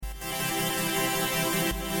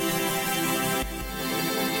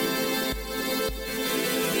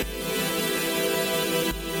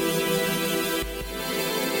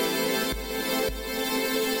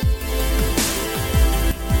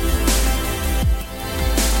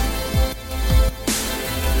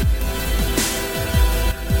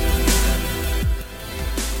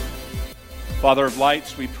Father of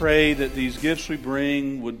lights, we pray that these gifts we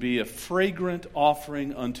bring would be a fragrant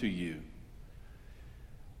offering unto you.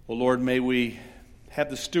 Oh Lord, may we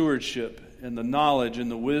have the stewardship and the knowledge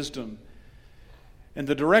and the wisdom and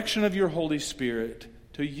the direction of your Holy Spirit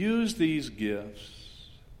to use these gifts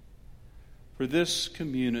for this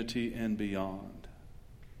community and beyond.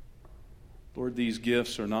 Lord, these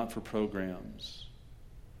gifts are not for programs.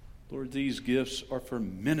 Lord, these gifts are for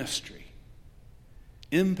ministry,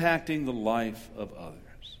 impacting the life of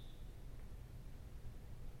others.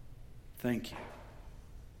 Thank you.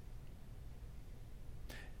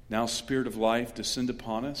 Now, Spirit of life, descend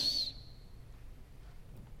upon us.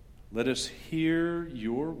 Let us hear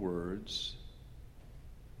your words.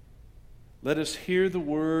 Let us hear the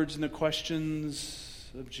words and the questions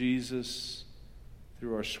of Jesus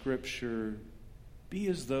through our Scripture be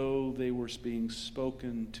as though they were being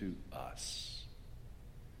spoken to us.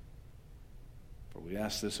 For we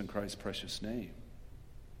ask this in Christ's precious name.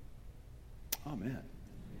 Amen.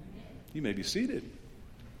 You may be seated.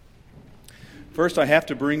 First, I have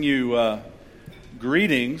to bring you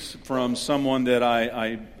greetings from someone that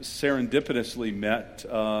I serendipitously met,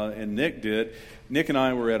 and Nick did. Nick and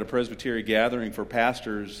I were at a Presbyterian gathering for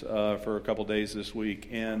pastors for a couple days this week,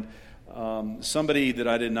 and somebody that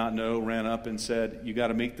I did not know ran up and said, "You got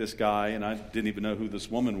to meet this guy," and I didn't even know who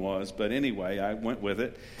this woman was, but anyway, I went with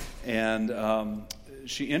it, and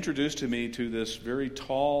she introduced to me to this very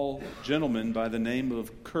tall gentleman by the name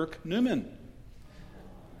of Kirk Newman.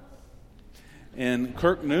 And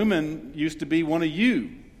Kirk Newman used to be one of you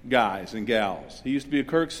guys and gals. He used to be a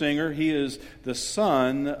Kirk singer. He is the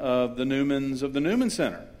son of the Newmans of the Newman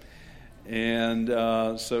Center. And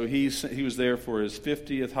so he was there for his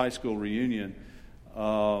 50th high school reunion.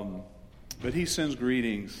 But he sends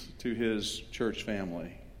greetings to his church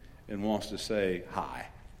family and wants to say hi.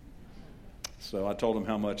 So I told him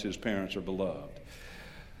how much his parents are beloved.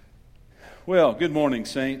 Well, good morning,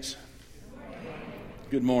 saints.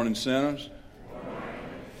 Good morning, sinners.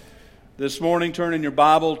 This morning, turn in your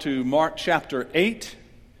Bible to Mark chapter 8.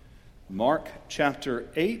 Mark chapter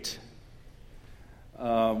 8.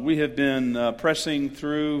 We have been pressing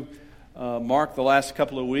through Mark the last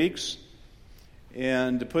couple of weeks.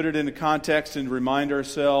 And to put it into context and remind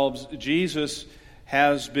ourselves, Jesus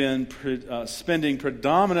has been spending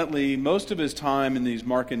predominantly most of his time in these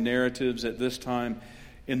Markan narratives at this time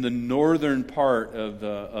in the northern part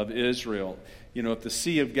of Israel. You know, if the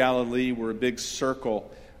Sea of Galilee were a big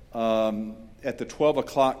circle, at the 12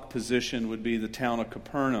 o'clock position would be the town of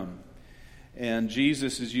Capernaum. And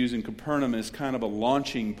Jesus is using Capernaum as kind of a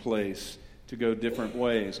launching place to go different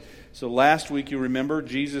ways. So last week, you remember,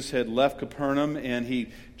 Jesus had left Capernaum and he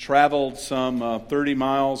traveled some 30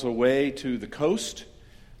 miles away to the coast,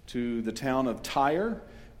 to the town of Tyre,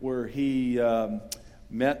 where he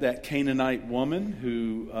met that Canaanite woman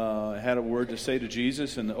who had a word to say to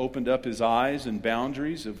Jesus and opened up his eyes and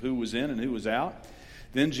boundaries of who was in and who was out.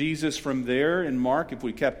 Then Jesus from there in Mark, if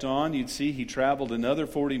we kept on, you'd see he traveled another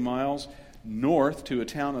 40 miles north to a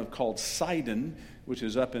town called Sidon, which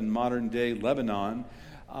is up in modern-day Lebanon.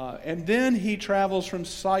 And then he travels from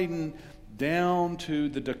Sidon down to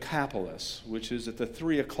the Decapolis, which is at the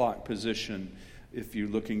 3 o'clock position if you're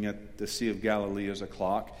looking at the Sea of Galilee as a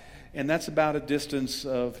clock. And that's about a distance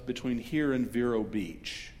of between here and Vero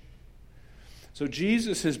Beach. So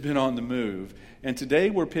Jesus has been on the move. And today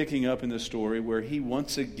we're picking up in the story where he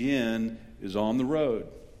once again is on the road.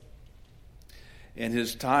 And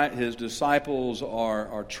his disciples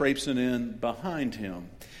are traipsing in behind him.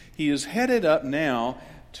 He is headed up now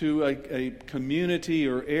to a community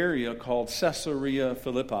or area called Caesarea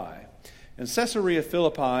Philippi. And Caesarea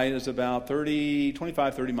Philippi is about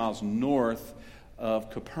 25-30 miles north of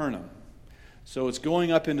Capernaum. So it's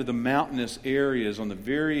going up into the mountainous areas on the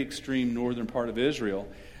very extreme northern part of Israel,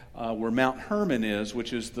 where Mount Hermon is,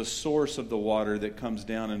 which is the source of the water that comes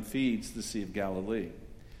down and feeds the Sea of Galilee.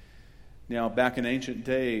 Now, back in ancient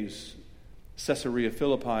days, Caesarea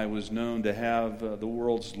Philippi was known to have the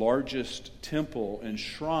world's largest temple and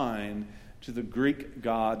shrine to the Greek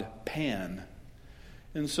god Pan.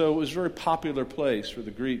 And so it was a very popular place for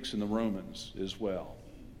the Greeks and the Romans as well.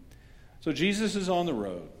 So Jesus is on the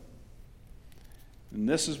road. And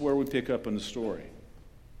this is where we pick up in the story.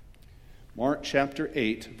 Mark chapter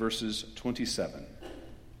 8, verses 27.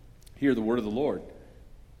 Hear the word of the Lord.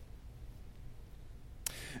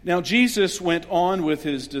 Now Jesus went on with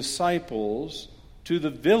his disciples to the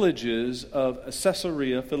villages of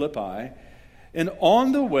Caesarea Philippi, and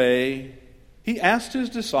on the way he asked his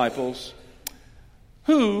disciples,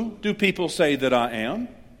 "Who do people say that I am?"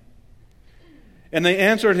 And they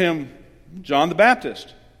answered him, "John the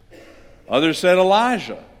Baptist. Others said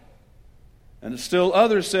Elijah. And still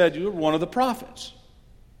others said, "You are one of the prophets."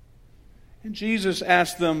 And Jesus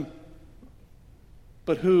asked them,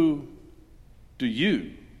 "But who do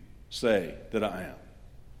you say that I am?"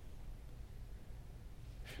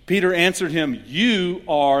 Peter answered him, "You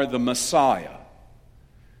are the Messiah."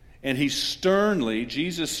 And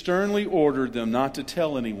Jesus sternly ordered them not to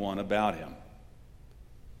tell anyone about him.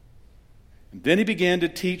 And then he began to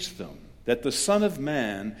teach them that the Son of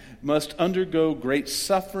Man must undergo great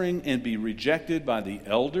suffering and be rejected by the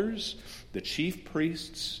elders, the chief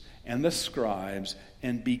priests, and the scribes,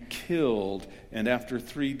 and be killed, and after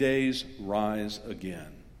 3 days rise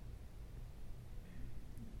again.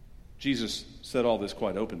 Jesus said all this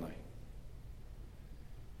quite openly.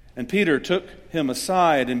 And Peter took him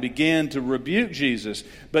aside and began to rebuke Jesus.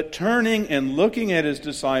 But turning and looking at his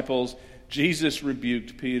disciples, Jesus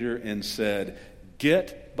rebuked Peter and said,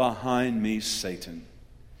 "Get behind me, Satan,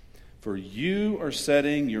 for you are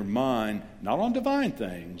setting your mind not on divine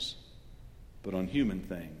things, but on human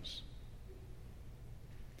things."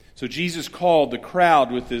 So Jesus called the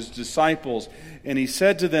crowd with his disciples, and he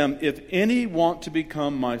said to them, "If any want to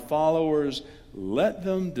become my followers, let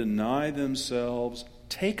them deny themselves,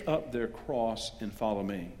 take up their cross, and follow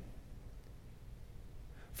me.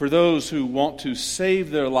 For those who want to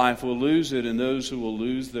save their life will lose it, and those who will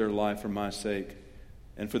lose their life for my sake,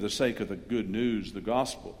 and for the sake of the good news, the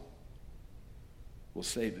gospel, will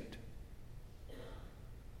save it."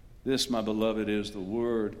 This, my beloved, is the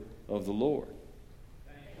word of the Lord.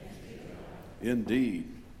 Indeed,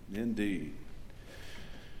 indeed.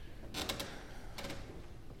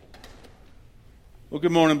 Well,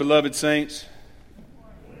 good morning, beloved saints.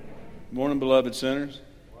 Good morning, beloved sinners.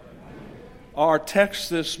 Our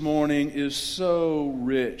text this morning is so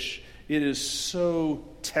rich. It is so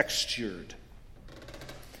textured.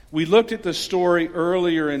 We looked at the story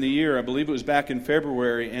earlier in the year, I believe it was back in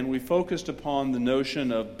February, and we focused upon the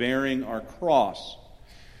notion of bearing our cross.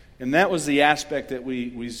 And that was the aspect that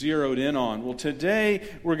we zeroed in on. Well, today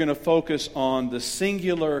we're going to focus on the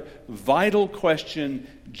singular, vital question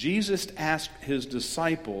Jesus asked his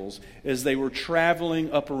disciples as they were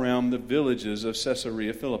traveling up around the villages of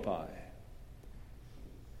Caesarea Philippi.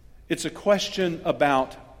 It's a question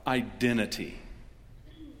about identity.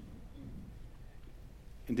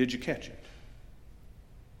 And did you catch it?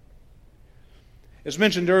 As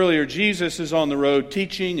mentioned earlier, Jesus is on the road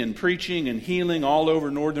teaching and preaching and healing all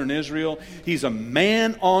over northern Israel. He's a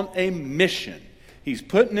man on a mission. He's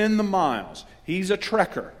putting in the miles. He's a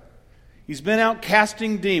trekker. He's been out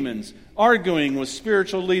casting demons, arguing with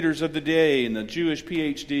spiritual leaders of the day and the Jewish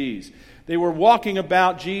PhDs. They were walking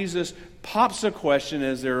about. Jesus pops a question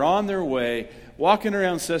as they're on their way, walking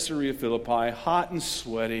around Caesarea Philippi, hot and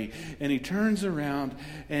sweaty, and he turns around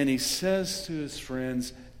and he says to his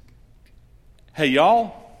friends, "Hey,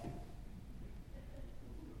 y'all."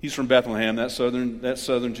 He's from Bethlehem, that's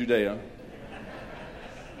southern Judea.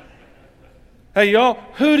 "Hey, y'all,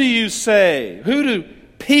 who do you say? Who do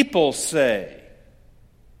people say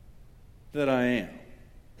that I am?"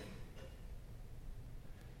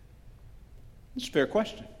 It's a fair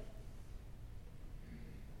question.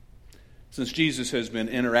 Since Jesus has been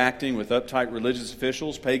interacting with uptight religious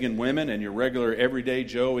officials, pagan women, and your regular everyday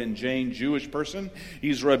Joe and Jane Jewish person,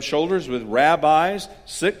 he's rubbed shoulders with rabbis,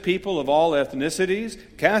 sick people of all ethnicities,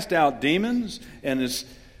 cast out demons, and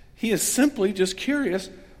he is simply just curious,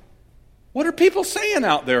 what are people saying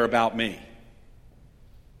out there about me?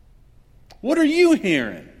 What are you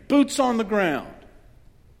hearing? Boots on the ground.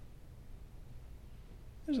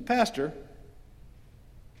 As a pastor,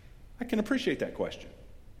 I can appreciate that question.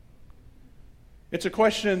 It's a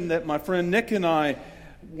question that my friend Nick and I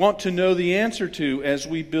want to know the answer to as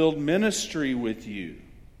we build ministry with you.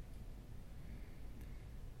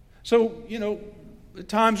 So, at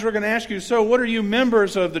times we're going to ask you, so what are you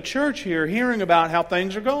members of the church here hearing about how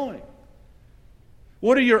things are going?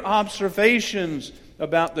 What are your observations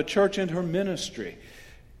about the church and her ministry?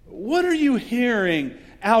 What are you hearing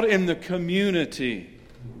out in the community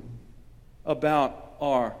about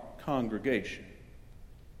our congregation?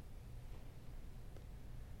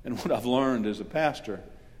 And what I've learned as a pastor,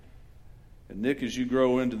 and Nick, as you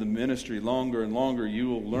grow into the ministry longer and longer, you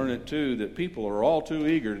will learn it too, that people are all too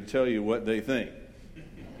eager to tell you what they think.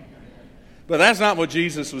 But that's not what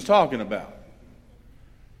Jesus was talking about.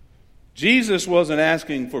 Jesus wasn't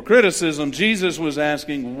asking for criticism. Jesus was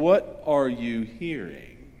asking, what are you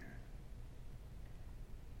hearing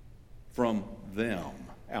from them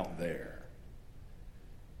out there?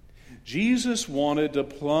 Jesus wanted to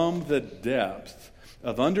plumb the depth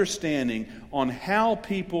of understanding on how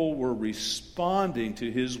people were responding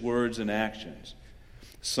to his words and actions.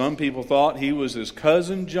 Some people thought he was his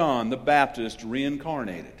cousin John the Baptist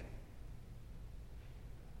reincarnated.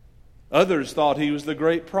 Others thought he was the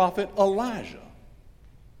great prophet Elijah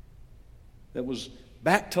that was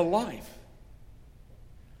back to life.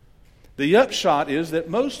 The upshot is that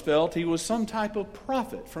most felt he was some type of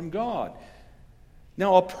prophet from God.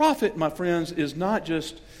 Now, a prophet, my friends, is not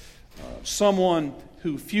just someone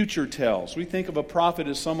who future tells. We think of a prophet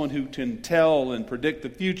as someone who can tell and predict the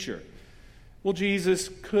future. Well, Jesus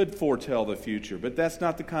could foretell the future, but that's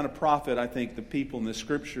not the kind of prophet I think the people in the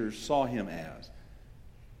Scriptures saw him as.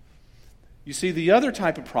 You see, the other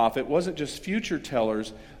type of prophet wasn't just future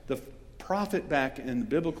tellers. The prophet back in the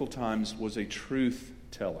biblical times was a truth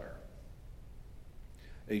teller.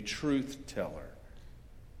 A truth teller.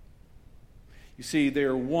 You see, they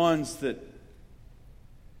are ones that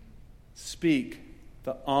speak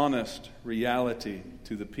the honest reality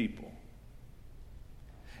to the people.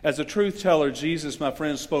 As a truth teller, Jesus, my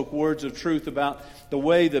friends, spoke words of truth about the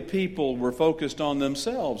way the people were focused on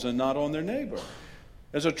themselves and not on their neighbor.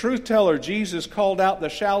 As a truth teller, Jesus called out the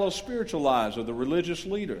shallow spiritual lives of the religious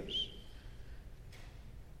leaders.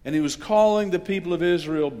 And he was calling the people of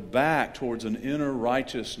Israel back towards an inner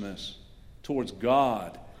righteousness, towards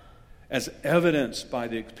God, as evidenced by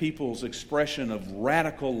the people's expression of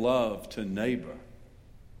radical love to neighbor.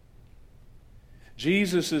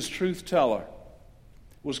 Jesus, as truth teller,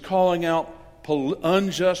 was calling out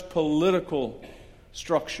unjust political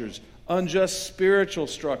structures, unjust spiritual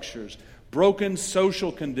structures, broken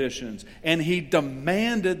social conditions, and he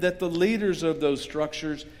demanded that the leaders of those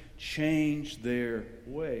structures change their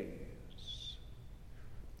ways.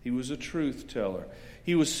 He was a truth teller.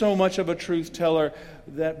 He was so much of a truth teller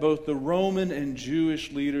that both the Roman and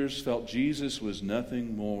Jewish leaders felt Jesus was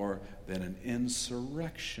nothing more than an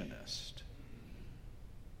insurrectionist.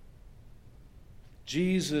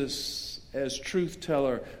 Jesus, as truth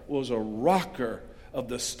teller, was a rocker of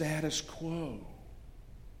the status quo.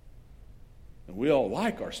 And we all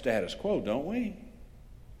like our status quo, don't we?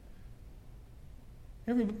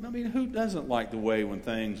 Who doesn't like the way when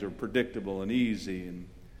things are predictable and easy? And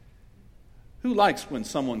who likes when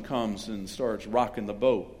someone comes and starts rocking the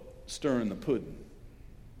boat, stirring the pudding?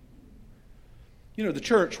 You know, the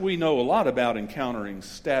church, we know a lot about encountering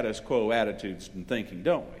status quo attitudes and thinking,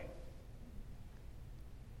 don't we?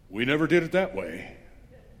 We never did it that way.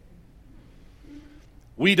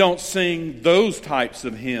 We don't sing those types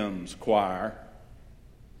of hymns, choir.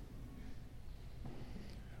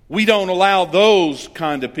 We don't allow those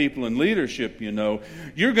kind of people in leadership, you know.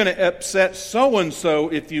 You're going to upset so-and-so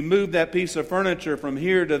if you move that piece of furniture from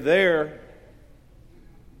here to there.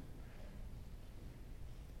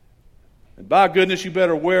 And by goodness, you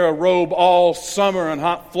better wear a robe all summer in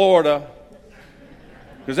hot Florida,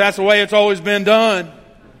 because that's the way it's always been done.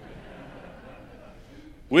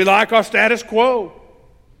 We like our status quo.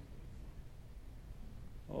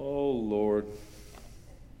 Oh, Lord.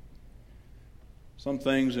 Some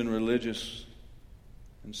things in religious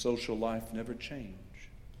and social life never change.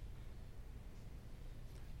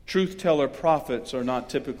 Truth teller prophets are not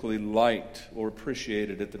typically liked or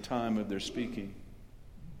appreciated at the time of their speaking.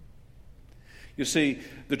 You see,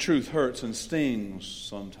 the truth hurts and stings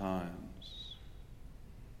sometimes.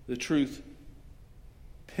 The truth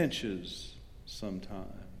pinches sometimes.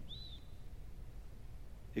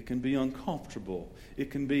 It can be uncomfortable.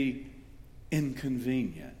 It can be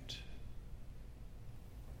inconvenient.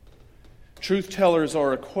 Truth tellers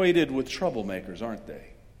are equated with troublemakers, aren't they?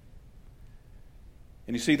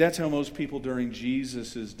 And you see, that's how most people during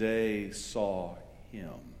Jesus' day saw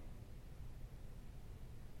him.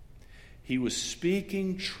 He was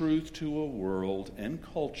speaking truth to a world and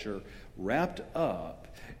culture wrapped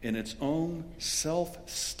up in its own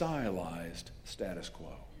self-stylized status quo.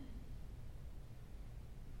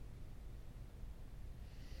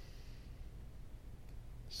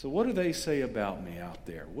 So what do they say about me out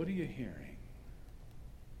there? What are you hearing?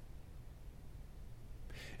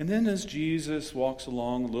 And then as Jesus walks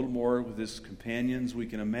along a little more with his companions, we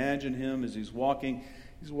can imagine him as he's walking,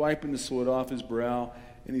 he's wiping the sweat off his brow,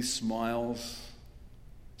 and he smiles.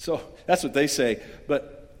 So that's what they say.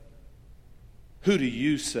 But who do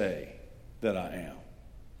you say that I am?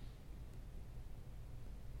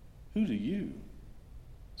 Who do you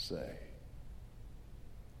say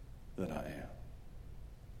that I am?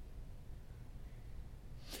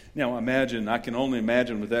 Now, I can only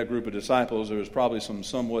imagine with that group of disciples, there was probably some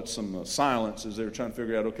silence as they were trying to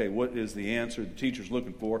figure out, okay, what is the answer the teacher's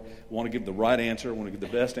looking for? I want to give the right answer. I want to give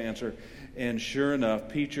the best answer. And sure enough,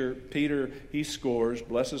 Peter, he scores,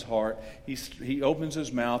 bless his heart. He opens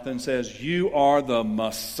his mouth and says, "You are the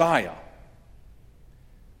Messiah."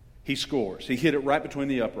 he scores. He hit it right between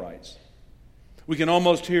the uprights. We can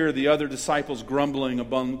almost hear the other disciples grumbling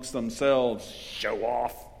amongst themselves, "Show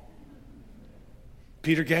off."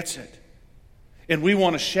 Peter gets it. And we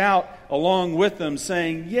want to shout along with them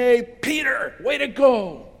saying, "Yay, Peter, way to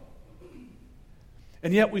go."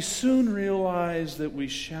 And yet we soon realize that we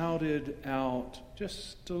shouted out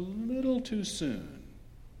just a little too soon.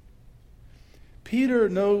 Peter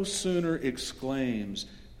no sooner exclaims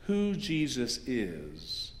who Jesus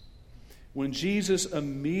is when Jesus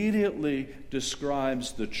immediately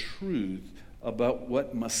describes the truth about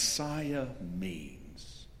what Messiah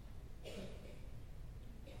means.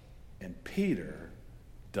 And Peter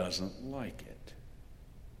doesn't like it.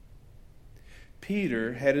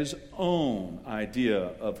 Peter had his own idea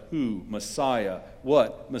of who Messiah,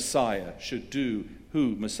 what Messiah should do,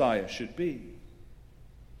 who Messiah should be.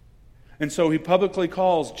 And so he publicly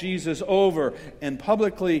calls Jesus over and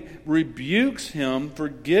publicly rebukes him for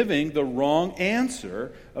giving the wrong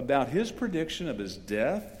answer about his prediction of his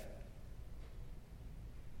death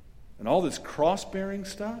and all this cross-bearing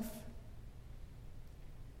stuff.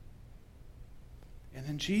 And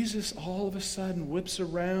then Jesus all of a sudden whips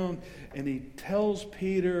around and he tells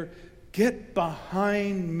Peter, "Get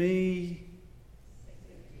behind me."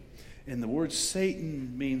 And the word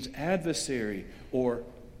Satan means adversary or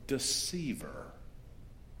deceiver.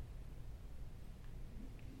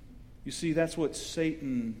 You see, that's what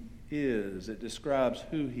Satan is. It describes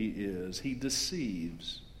who he is. He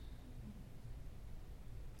deceives.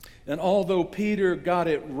 And although Peter got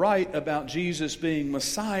it right about Jesus being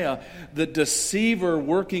Messiah, the deceiver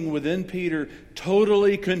working within Peter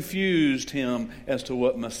totally confused him as to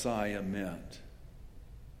what Messiah meant.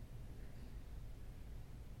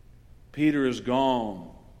 Peter is gone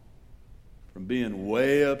from being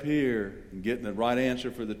way up here and getting the right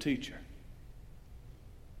answer for the teacher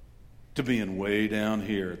to being way down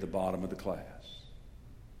here at the bottom of the class.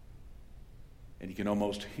 And you can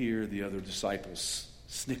almost hear the other disciples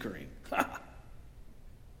snickering.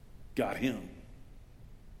 Got him.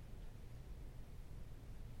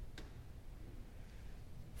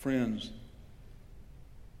 Friends,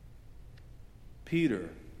 Peter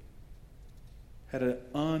had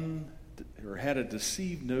a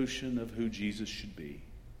deceived notion of who Jesus should be.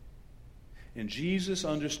 And Jesus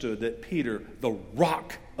understood that Peter, the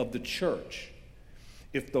rock of the church,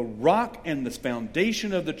 if the rock and the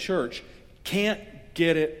foundation of the church can't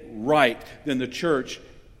get it right, then the church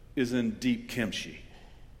is in deep kimchi.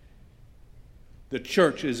 The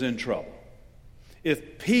church is in trouble.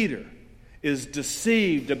 If Peter is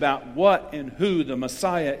deceived about what and who the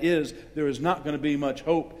Messiah is, there is not going to be much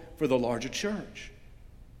hope for the larger church.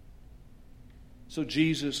 So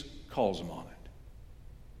Jesus calls him on it.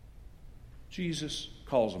 Jesus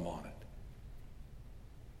calls him on it.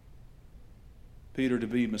 Peter, to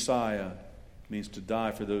be Messiah means to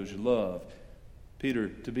die for those you love. Peter,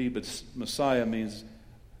 to be Messiah means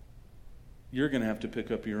you're going to have to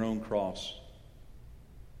pick up your own cross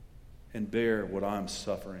and bear what I'm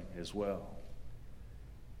suffering as well.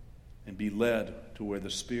 And be led to where the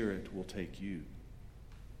Spirit will take you.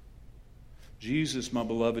 Jesus, my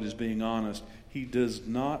beloved, is being honest. He does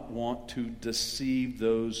not want to deceive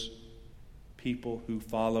those people who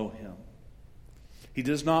follow him. He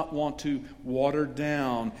does not want to water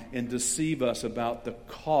down and deceive us about the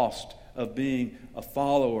cost of being a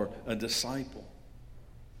follower, a disciple.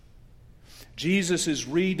 Jesus is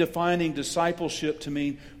redefining discipleship to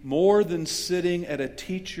mean more than sitting at a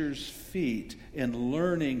teacher's feet and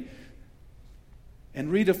learning, and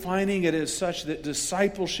redefining it as such that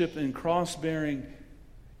discipleship and cross-bearing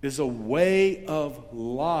is a way of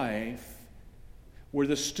life where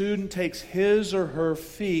the student takes his or her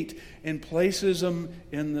feet and places them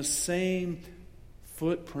in the same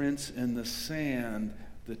footprints in the sand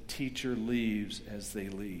the teacher leaves as they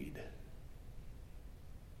lead.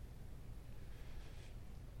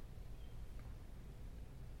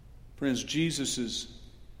 Friends, Jesus'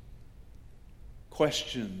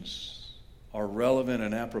 questions are relevant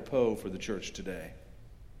and apropos for the church today.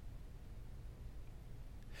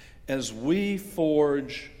 As we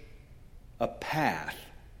forge a path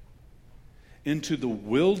into the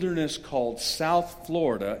wilderness called South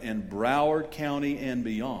Florida and Broward County and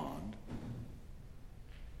beyond,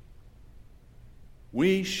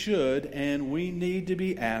 we should and we need to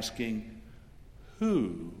be asking,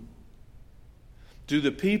 who do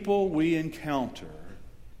the people we encounter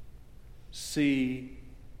see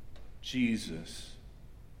Jesus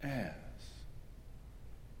as?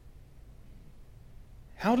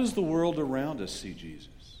 How does the world around us see Jesus?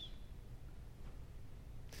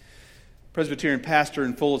 Presbyterian pastor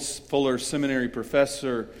and Fuller Seminary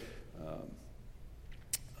professor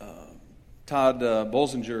Todd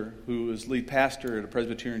Bolsinger, who is lead pastor at a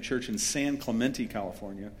Presbyterian church in San Clemente,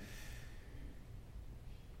 California,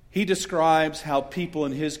 he describes how people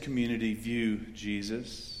in his community view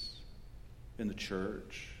Jesus in the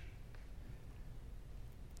church.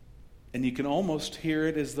 And you can almost hear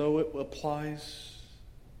it as though it applies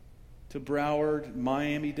to Broward,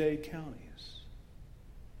 Miami-Dade counties.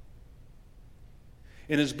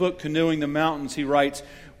 In his book, Canoeing the Mountains, he writes,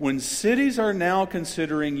 when cities are now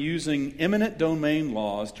considering using eminent domain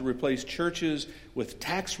laws to replace churches with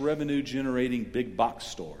tax revenue generating big box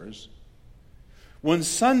stores, when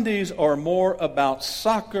Sundays are more about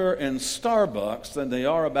soccer and Starbucks than they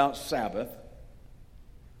are about Sabbath,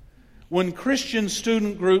 when Christian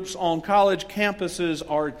student groups on college campuses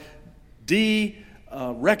are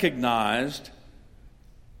recognized,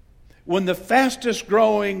 when the fastest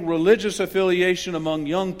growing religious affiliation among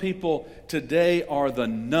young people today are the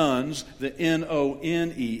nones, the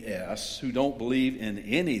N-O-N-E-S, who don't believe in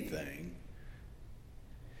anything.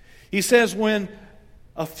 He says when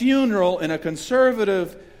a funeral in a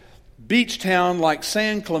conservative beach town like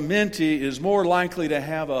San Clemente is more likely to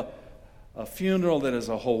have a funeral that is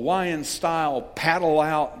a Hawaiian-style paddle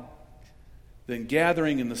out than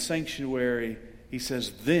gathering in the sanctuary, he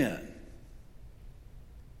says, then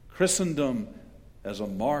Christendom as a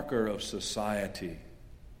marker of society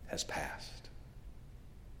has passed.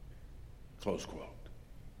 Close quote.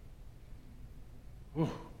 Whew.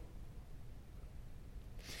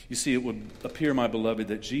 You see, it would appear, my beloved,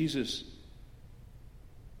 that Jesus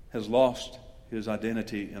has lost his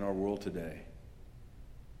identity in our world today.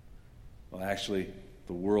 Well, actually,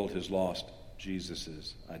 the world has lost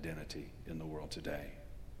Jesus' identity in the world today.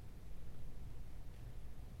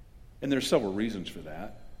 And there's several reasons for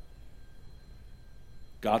that.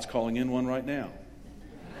 God's calling in one right now.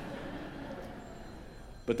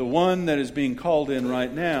 But the one that is being called in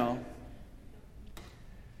right now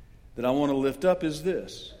that I want to lift up is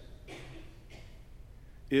this.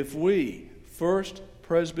 If we, First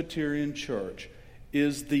Presbyterian Church,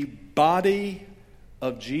 is the body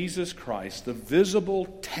of Jesus Christ, the visible,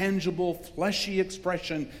 tangible, fleshy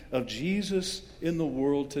expression of Jesus in the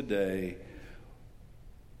world today,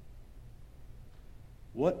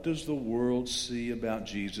 what does the world see about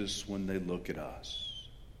Jesus when they look at us?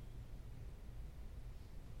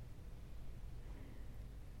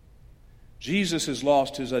 Jesus has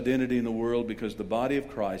lost his identity in the world because the body of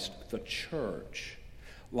Christ, the church,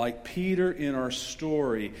 like Peter in our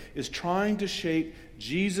story, is trying to shape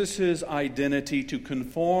Jesus' identity to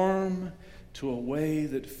conform to a way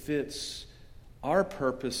that fits our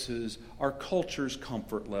purposes, our culture's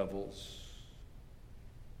comfort levels.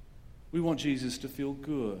 We want Jesus to feel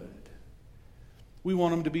good. We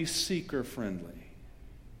want him to be seeker-friendly.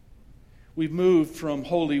 We've moved from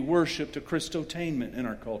holy worship to Christotainment in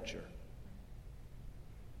our culture.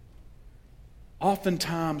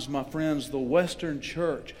 Oftentimes, my friends, the Western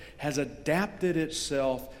church has adapted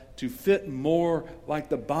itself to fit more like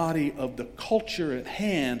the body of the culture at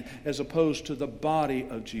hand as opposed to the body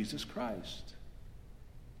of Jesus Christ.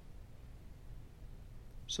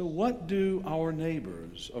 So what do our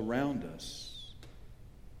neighbors around us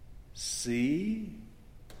see,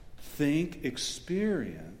 think,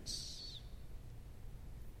 experience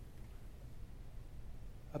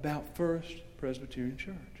about First Presbyterian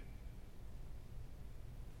Church?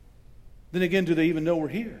 Then again, do they even know we're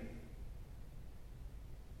here?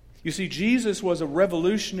 You see, Jesus was a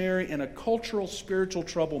revolutionary and a cultural, spiritual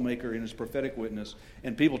troublemaker in his prophetic witness,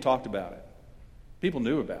 and people talked about it. People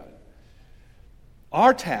knew about it.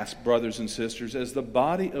 Our task, brothers and sisters, as the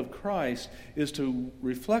body of Christ, is to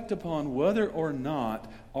reflect upon whether or not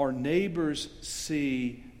our neighbors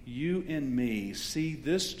see you and me, see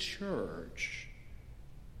this church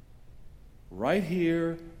right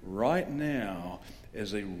here, right now,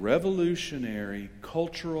 as a revolutionary,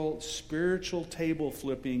 cultural, spiritual,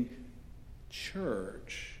 table-flipping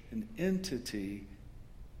church, an entity,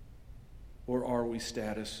 or are we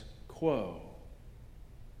status quo?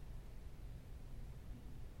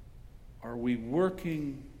 Are we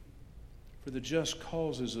working for the just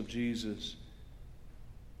causes of Jesus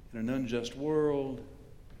in an unjust world?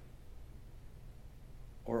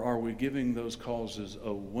 Or are we giving those causes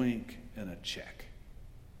a wink and a check?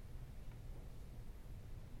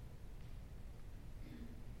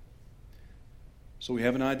 So we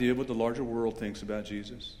have an idea of what the larger world thinks about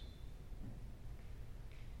Jesus.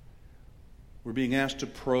 We're being asked to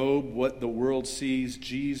probe what the world sees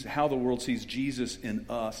Jesus, how the world sees Jesus in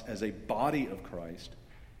us as a body of Christ.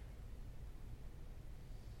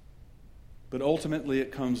 But ultimately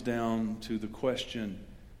it comes down to the question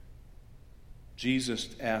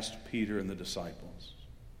Jesus asked Peter and the disciples.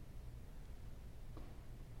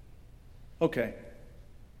 Okay,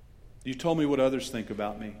 you told me what others think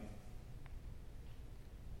about me.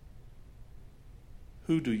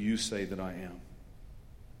 Who do you say that I am?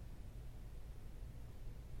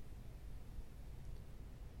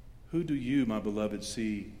 Who do you, my beloved,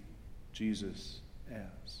 see Jesus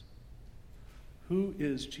as? Who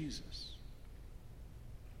is Jesus?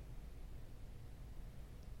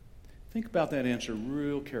 Think about that answer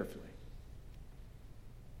real carefully.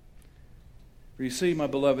 For you see, my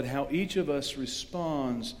beloved, how each of us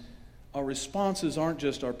responds. Our responses aren't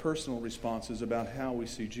just our personal responses about how we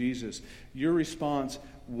see Jesus. Your response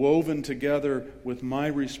woven together with my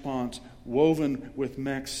response, woven with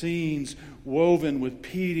Maxine's, woven with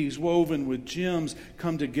Petey's, woven with Jim's,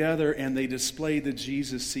 come together and they display the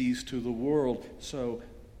Jesus sees to the world. So,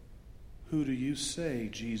 who do you say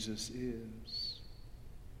Jesus is?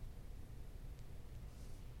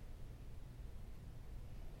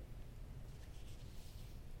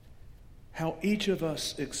 How each of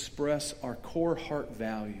us express our core heart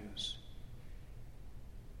values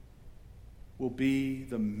will be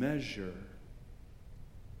the measure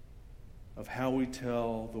of how we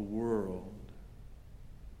tell the world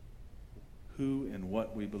who and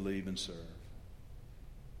what we believe and serve.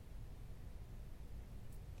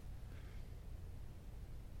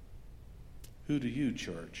 Who do you,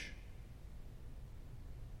 church,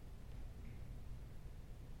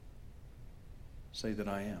 say that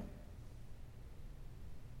I am?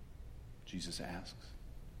 Jesus asks.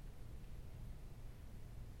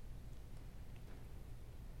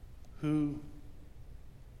 Who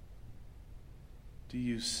do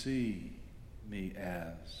you see me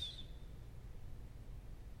as,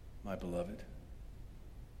 my beloved?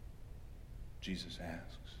 Jesus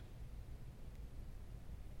asks.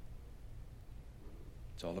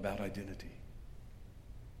 It's all about identity.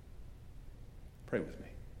 Pray with me.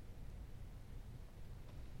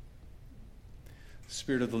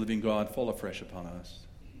 Spirit of the living God, fall afresh upon us.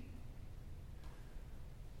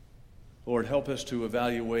 Lord, help us to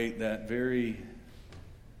evaluate that very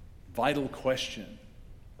vital question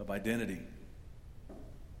of identity.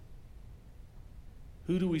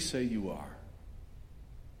 Who do we say you are?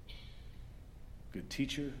 Good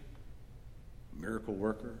teacher, miracle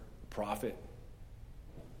worker, prophet?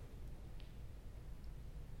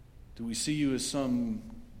 Do we see you as some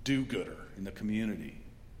do-gooder in the community,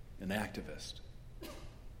 an activist?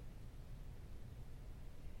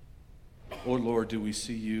 Or, Lord, do we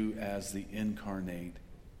see you as the incarnate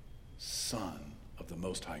Son of the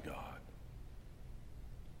Most High God,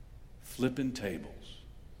 flipping tables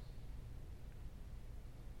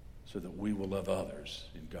so that we will love others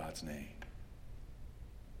in God's name?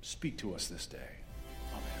 Speak to us this day.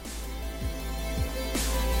 Amen.